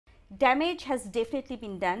Damage has definitely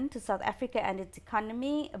been done to South Africa and its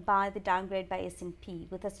economy by the downgrade by S&P.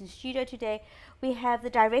 With us in studio today, we have the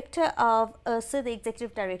director of URSA, the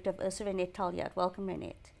executive director of URSA, Raenette Taljaard. Welcome,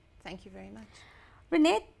 Raenette. Thank you very much.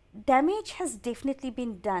 Raenette, damage has definitely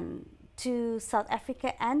been done to South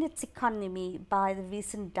Africa and its economy by the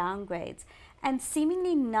recent downgrades. And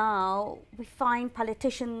seemingly now we find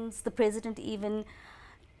politicians, the president even,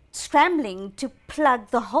 scrambling to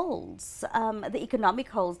plug the holes, the economic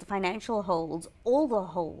holes, the financial holes, all the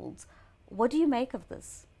holes. What do you make of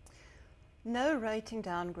this? No rating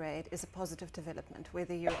downgrade is a positive development.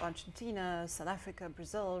 Whether you're Argentina, South Africa,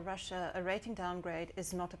 Brazil, Russia, a rating downgrade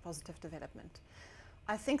is not a positive development.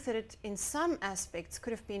 I think that it, in some aspects,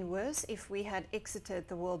 could have been worse if we had exited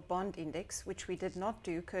the World Bond Index, which we did not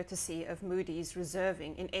do, courtesy of Moody's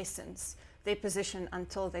reserving, in essence, their position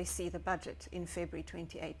until they see the budget in February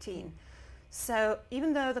 2018. So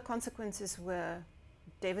even though the consequences were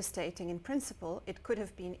devastating in principle, it could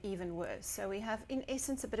have been even worse. So we have, in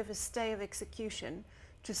essence, a bit of a stay of execution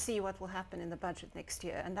to see what will happen in the budget next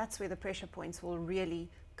year. And that's where the pressure points will really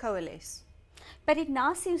coalesce. But it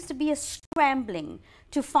now seems to be a scrambling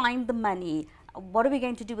to find the money. What are we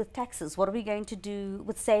going to do with taxes? What are we going to do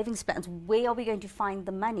with savings plans? Where are we going to find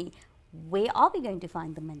the money? Where are we going to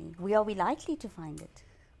find the money? Where are we likely to find it?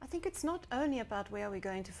 I think it's not only about where are we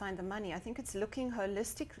going to find the money. I think it's looking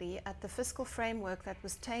holistically at the fiscal framework that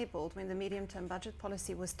was tabled when the medium-term budget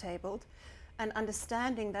policy was tabled, and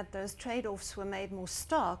understanding that those trade-offs were made more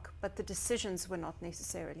stark, but the decisions were not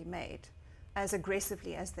necessarily made as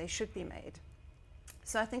aggressively as they should be made.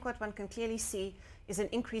 So I think what one can clearly see is an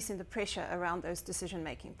increase in the pressure around those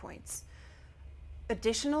decision-making points.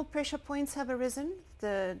 Additional pressure points have arisen.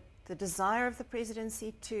 The desire of the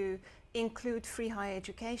presidency to include free higher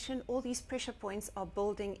education, all these pressure points are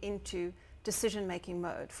building into decision-making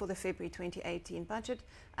mode for the February 2018 budget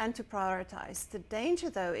and to prioritize. The danger,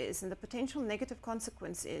 though, is, and the potential negative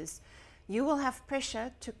consequence is, you will have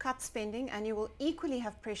pressure to cut spending and you will equally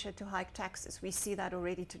have pressure to hike taxes. We see that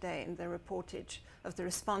already today in the reportage of the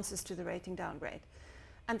responses to the rating downgrade.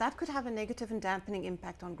 And that could have a negative and dampening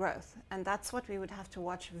impact on growth. And that's what we would have to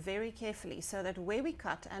watch very carefully, so that where we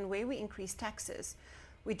cut and where we increase taxes,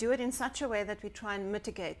 we do it in such a way that we try and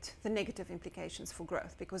mitigate the negative implications for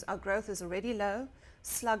growth, because our growth is already low,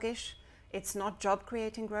 sluggish, it's not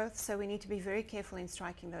job-creating growth, so we need to be very careful in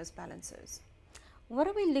striking those balances. What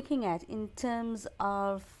are we looking at in terms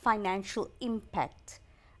of financial impact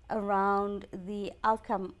around the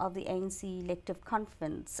outcome of the ANC elective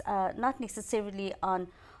conference? Not necessarily on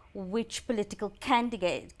which political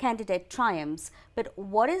candidate triumphs, but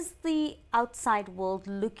what is the outside world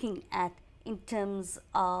looking at in terms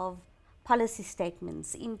of policy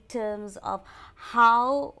statements, in terms of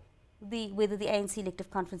how whether the ANC elective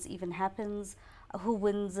conference even happens, who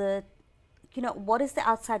wins it? You know, what is the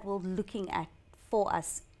outside world looking at for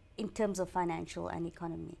us in terms of financial and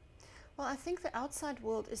economy? Well, I think the outside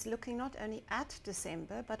world is looking not only at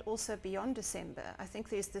December, but also beyond December. I think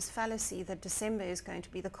there's this fallacy that December is going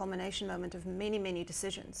to be the culmination moment of many, many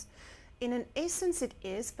decisions. In an essence it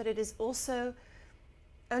is, but it is also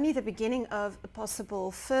only the beginning of a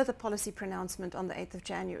possible further policy pronouncement on the 8th of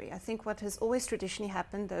January. I think what has always traditionally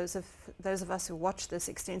happened, those of us who watch this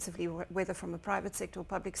extensively, whether from a private sector or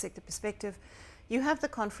public sector perspective, you have the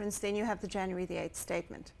conference, then you have the January the 8th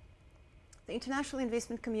statement. The international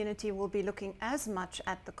investment community will be looking as much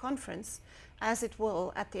at the conference as it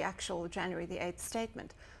will at the actual January the 8th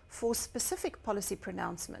statement for specific policy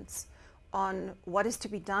pronouncements on what is to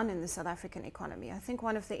be done in the South African economy. I think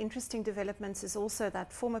one of the interesting developments is also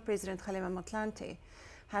that former President Kgalema Motlanthe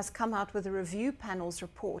has come out with a review panel's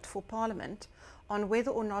report for Parliament on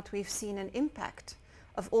whether or not we've seen an impact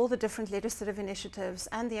of all the different legislative initiatives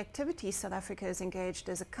and the activities South Africa has engaged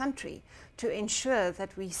as a country to ensure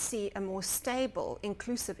that we see a more stable,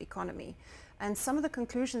 inclusive economy. And some of the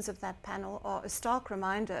conclusions of that panel are a stark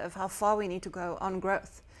reminder of how far we need to go on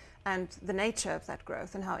growth and the nature of that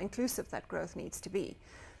growth and how inclusive that growth needs to be.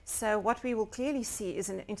 So what we will clearly see is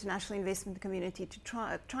an international investment community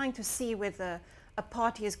trying to see whether a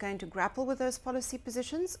party is going to grapple with those policy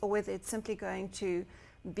positions or whether it's simply going to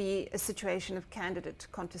be a situation of candidate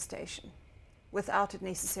contestation without it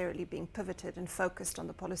necessarily being pivoted and focused on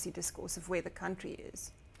the policy discourse of where the country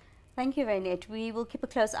is. Thank you, Raenette. We will keep a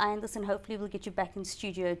close eye on this and hopefully we'll get you back in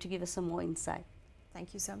studio to give us some more insight.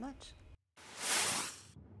 Thank you so much.